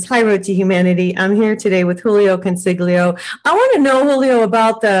Yearout. This is High Road to Humanity. I'm here today with Julio Consiglio. I want to know, Julio,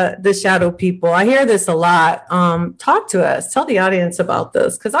 about the shadow people. I hear this a lot. Talk to us. Tell the audience about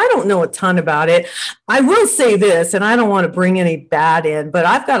this, because I don't know a ton about it. I will say this, and I don't want to bring any bad in, but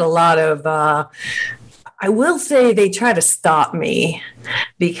I've got a lot of, I will say they try to stop me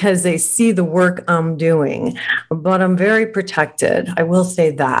because they see the work I'm doing, but I'm very protected. I will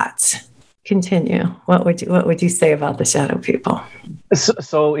say that. Continue. What would you say about the shadow people?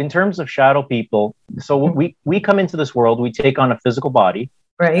 So in terms of shadow people, so we come into this world, we take on a physical body,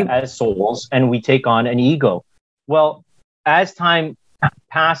 right, as souls, and we take on an ego. Well, as time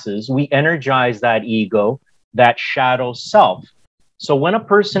passes, we energize that ego, that shadow self. So when a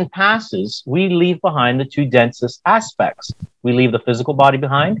person passes, we leave behind the two densest aspects. We leave the physical body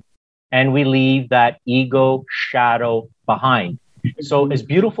behind, and we leave that ego shadow behind. So as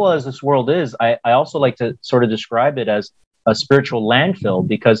beautiful as this world is, I also like to sort of describe it as a spiritual landfill,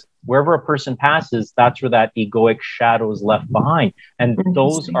 because wherever a person passes, that's where that egoic shadow is left behind. And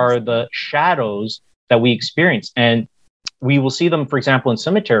those are the shadows that we experience. And we will see them, for example, in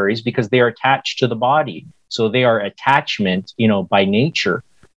cemeteries, because they are attached to the body. So they are attachment, by nature.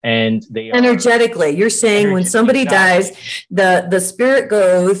 And they energetically, you're saying when somebody dies, the spirit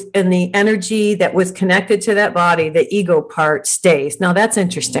goes and the energy that was connected to that body, the ego part, stays. Now that's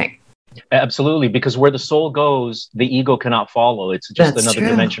interesting. Absolutely, because where the soul goes, the ego cannot follow. It's just another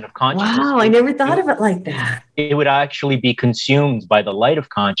dimension of consciousness. Wow, I never thought of it like that. It would actually be consumed by the light of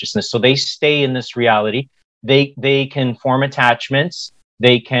consciousness. So they stay in this reality. They can form attachments.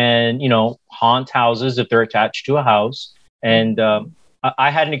 They can, haunt houses if they're attached to a house. And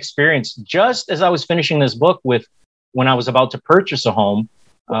I had an experience just as I was finishing this book with when I was about to purchase a home.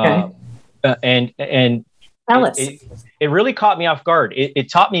 Okay. And Tell us. it really caught me off guard.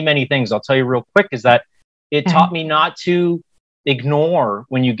 It taught me many things. I'll tell you real quick, is that it taught me not to ignore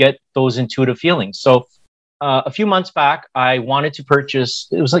when you get those intuitive feelings. So a few months back, I wanted to purchase,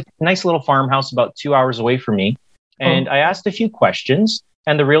 it was like a nice little farmhouse about 2 hours away from me. And I asked a few questions,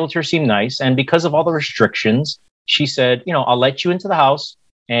 and the realtor seemed nice. And because of all the restrictions, she said, I'll let you into the house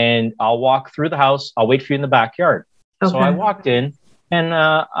and I'll walk through the house. I'll wait for you in the backyard. So I walked in, and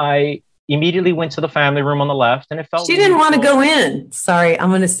I immediately went to the family room on the left, and it felt she didn't want to go in. Sorry, I'm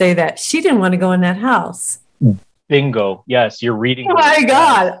going to say that. She didn't want to go in that house. Bingo. Yes, you're reading. Oh my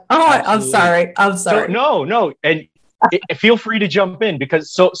God. Oh, absolutely. I'm sorry. No. And feel free to jump in,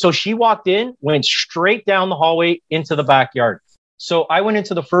 because so she walked in, went straight down the hallway into the backyard. So I went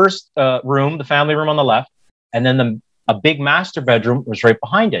into the first room, the family room on the left, and then a big master bedroom was right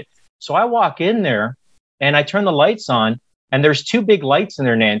behind it. So I walk in there and I turn the lights on, and there's 2 big lights in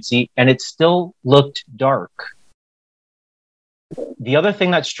there, Nancy, and it still looked dark. The other thing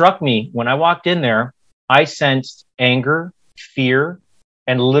that struck me when I walked in there, I sensed anger, fear,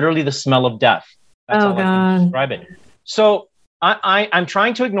 and literally the smell of death. That's how I can describe it. So I'm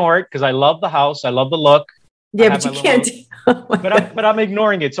trying to ignore it because I love the house. I love the look. Yeah, but you can't. But I'm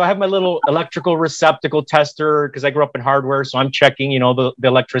ignoring it. So I have my little electrical receptacle tester because I grew up in hardware. So I'm checking, the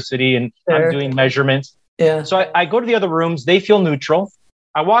electricity, and I'm doing measurements. Yeah. So I go to the other rooms. They feel neutral.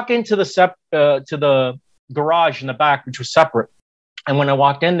 I walk into the garage in the back, which was separate. And when I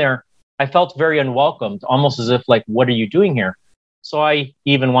walked in there, I felt very unwelcomed, almost as if like, what are you doing here? So I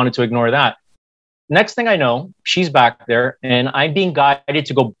even wanted to ignore that. Next thing I know, she's back there, and I'm being guided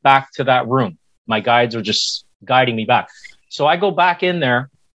to go back to that room. My guides are just guiding me back. So I go back in there.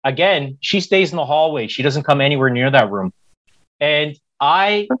 Again, she stays in the hallway. She doesn't come anywhere near that room. And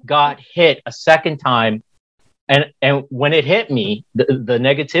I got hit a second time. And when it hit me, the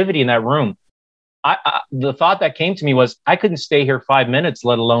negativity in that room, the thought that came to me was, I couldn't stay here 5 minutes,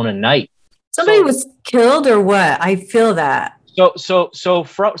 let alone a night. Somebody was killed or what? I feel that. So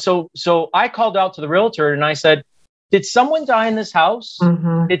I called out to the realtor and I said, did someone die in this house?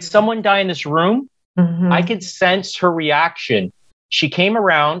 Mm-hmm. Did someone die in this room? Mm-hmm. I could sense her reaction. She came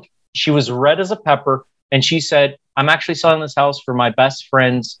around. She was red as a pepper. And she said, I'm actually selling this house for my best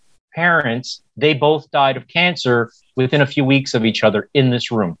friend's parents. They both died of cancer within a few weeks of each other in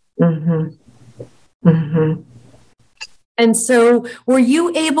this room. Mm-hmm. Mm-hmm. And so were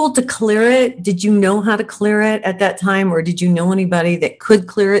you able to clear it? Did you know how to clear it at that time? Or did you know anybody that could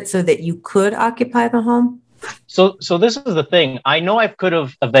clear it so that you could occupy the home? So this is the thing. I know I could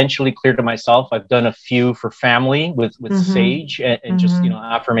have eventually cleared it myself. I've done a few for family with sage and just,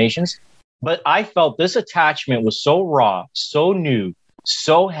 affirmations. But I felt this attachment was so raw, so new,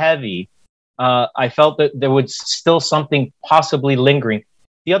 so heavy. I felt that there was still something possibly lingering.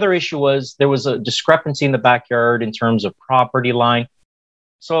 The other issue was there was a discrepancy in the backyard in terms of property line.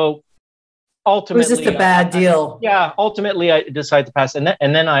 So ultimately, it was just a bad deal. Ultimately I decided to pass. And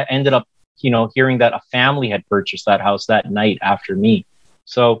then I ended up, hearing that a family had purchased that house that night after me.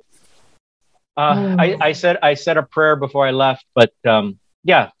 So I said a prayer before I left, but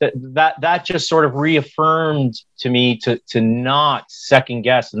that just sort of reaffirmed to me to not second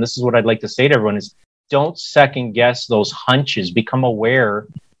guess. And this is what I'd like to say to everyone is, don't second guess those hunches. Become aware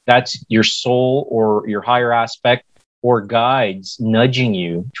that's your soul or your higher aspect or guides nudging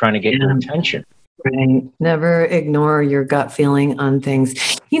you, trying to get your attention. Right. Never ignore your gut feeling on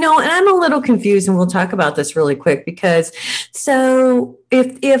things. And I'm a little confused, and we'll talk about this really quick, because so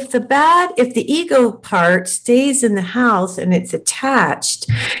if the ego part stays in the house and it's attached,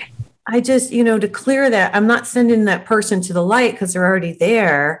 I just, to clear that, I'm not sending that person to the light because they're already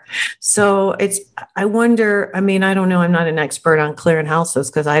there. So I wonder, I don't know, I'm not an expert on clearing houses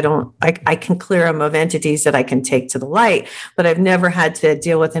because I can clear them of entities that I can take to the light, but I've never had to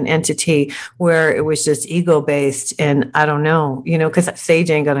deal with an entity where it was just ego based. And I don't know, because sage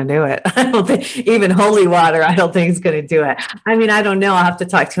ain't going to do it. I don't think, even holy water, I don't think is going to do it. I don't know. I'll have to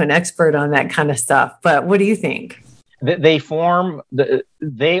talk to an expert on that kind of stuff. But what do you think? They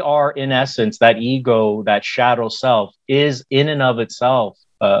are in essence, that ego, that shadow self is in and of itself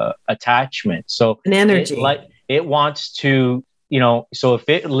attachment. So an energy. It wants to, so if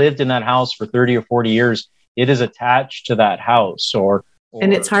it lived in that house for 30 or 40 years, it is attached to that house or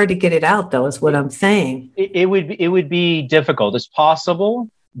and it's hard to get it out though, is what I'm saying. It would be difficult. It's possible,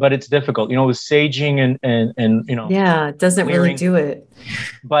 but it's difficult, with saging and Yeah, it doesn't really do it.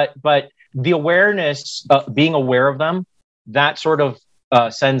 But the awareness, being aware of them, that sort of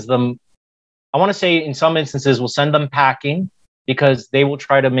sends them, I want to say in some instances, will send them packing because they will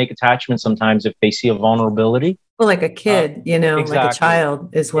try to make attachments sometimes if they see a vulnerability. Well, like a kid, like a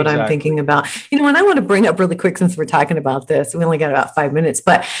child is what I'm thinking about. And I want to bring up really quick, since we're talking about this, we only got about 5 minutes,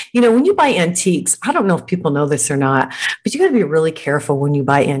 but when you buy antiques, I don't know if people know this or not, but you got to be really careful when you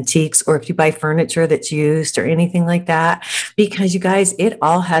buy antiques, or if you buy furniture that's used or anything like that, because you guys, it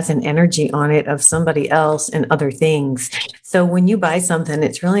all has an energy on it of somebody else and other things. So when you buy something,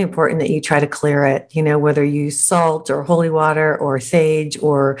 it's really important that you try to clear it, whether you use salt or holy water or sage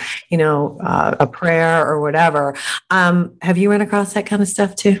or, a prayer or whatever. Have you run across that kind of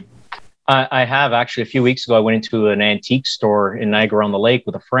stuff too? I have actually. A few weeks ago, I went into an antique store in Niagara-on-the-Lake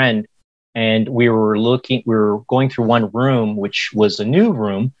with a friend, and we were going through one room, which was a new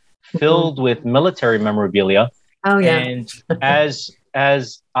room filled with military memorabilia. Oh yeah. And as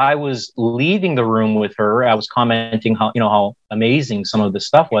I was leaving the room with her, I was commenting how amazing some of the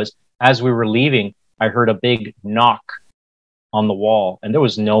stuff was. As we were leaving, I heard a big knock on the wall, and there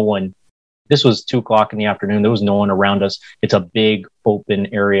was no one. This was 2:00 in the afternoon. There was no one around us. It's a big open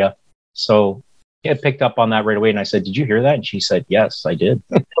area. So I picked up on that right away. And I said, "Did you hear that?" And she said, "Yes, I did."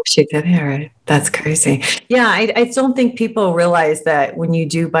 Oh, she did hear it. That's crazy. Yeah, I don't think people realize that when you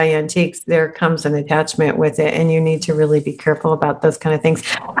do buy antiques, there comes an attachment with it. And you need to really be careful about those kind of things.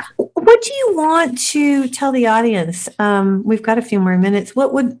 What do you want to tell the audience? We've got a few more minutes.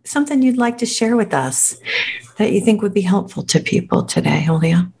 What would something you'd like to share with us that you think would be helpful to people today,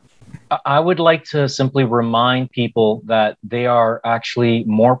 Julio? I would like to simply remind people that they are actually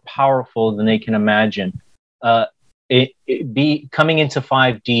more powerful than they can imagine. Coming into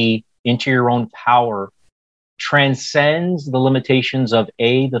 5D, into your own power, transcends the limitations of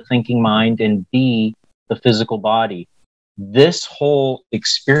A, the thinking mind, and B, the physical body. This whole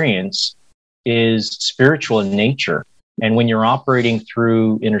experience is spiritual in nature. And when you're operating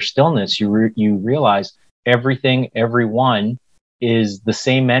through inner stillness, you realize everyone is the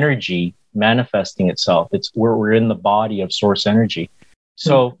same energy manifesting itself. It's where we're in the body of source energy.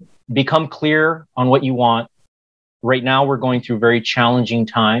 So become clear on what you want. Right now, we're going through very challenging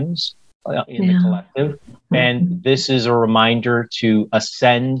times in the collective. And this is a reminder to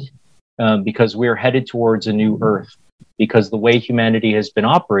ascend because we're headed towards a new earth. Because the way humanity has been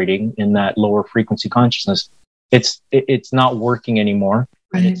operating in that lower frequency consciousness, it's not working anymore.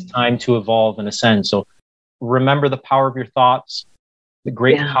 Right. And it's time to evolve and ascend. So remember the power of your thoughts, the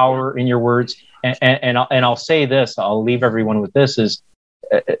great power in your words. And I'll say this, I'll leave everyone with this, is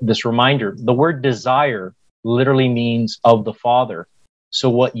this reminder. The word desire literally means of the Father. So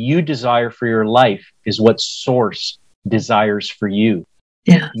what you desire for your life is what Source desires for you.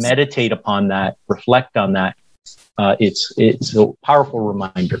 Yes. Meditate upon that, reflect on that. It's a powerful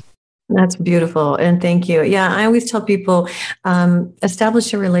reminder. That's beautiful. And thank you. Yeah, I always tell people,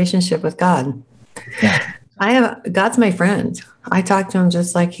 establish a relationship with God. Yeah. God's my friend. I talk to him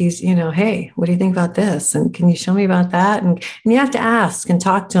just like he's, hey, what do you think about this? And can you show me about that? And you have to ask and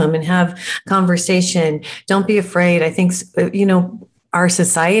talk to him and have conversation. Don't be afraid. I think, our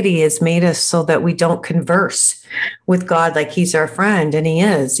society has made us so that we don't converse with God like he's our friend, and he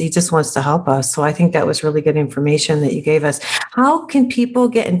is. He just wants to help us. So I think that was really good information that you gave us. How can people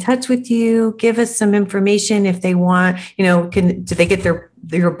get in touch with you? Give us some information if they want. Do they get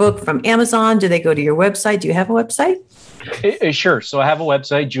your book from Amazon? Do they go to your website? Do you have a website? Sure. So I have a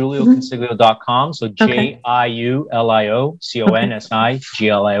website, julioconsiglio.com. So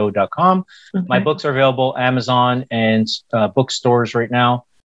JiulioConsiglio.com. Okay. My books are available Amazon and bookstores right now.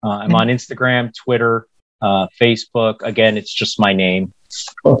 I'm on Instagram, Twitter, Facebook. Again, it's just my name.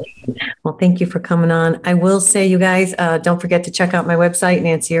 Cool. Well, thank you for coming on. I will say, you guys, don't forget to check out my website,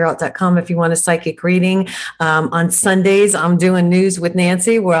 nancyyearout.com, if you want a psychic reading. On Sundays, I'm doing News with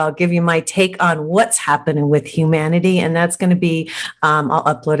Nancy, where I'll give you my take on what's happening with humanity. And that's going to be, I'll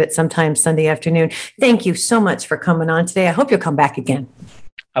upload it sometime Sunday afternoon. Thank you so much for coming on today. I hope you'll come back again.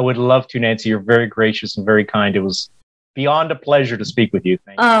 I would love to, Nancy. You're very gracious and very kind. It was beyond a pleasure to speak with you.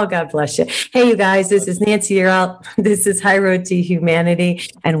 Thank you. Oh, God bless you. Hey, you guys, this is Nancy Yearout. This is High Road to Humanity,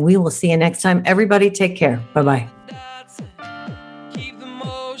 and we will see you next time. Everybody take care. Bye-bye. Keep the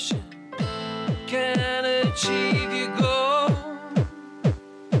motion. Can achieve your goal.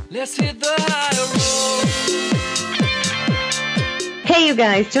 Let's hit the high road. Hey, you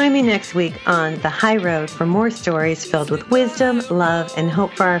guys, join me next week on The High Road for more stories filled with wisdom, love, and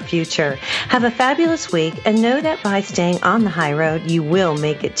hope for our future. Have a fabulous week, and know that by staying on the high road, you will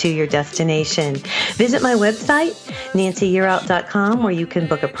make it to your destination. Visit my website, nancyyearout.com, where you can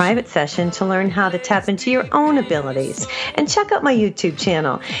book a private session to learn how to tap into your own abilities. And check out my YouTube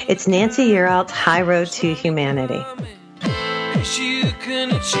channel. It's Nancy Yearout's High Road to Humanity. You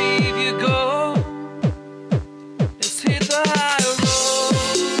can achieve your goal.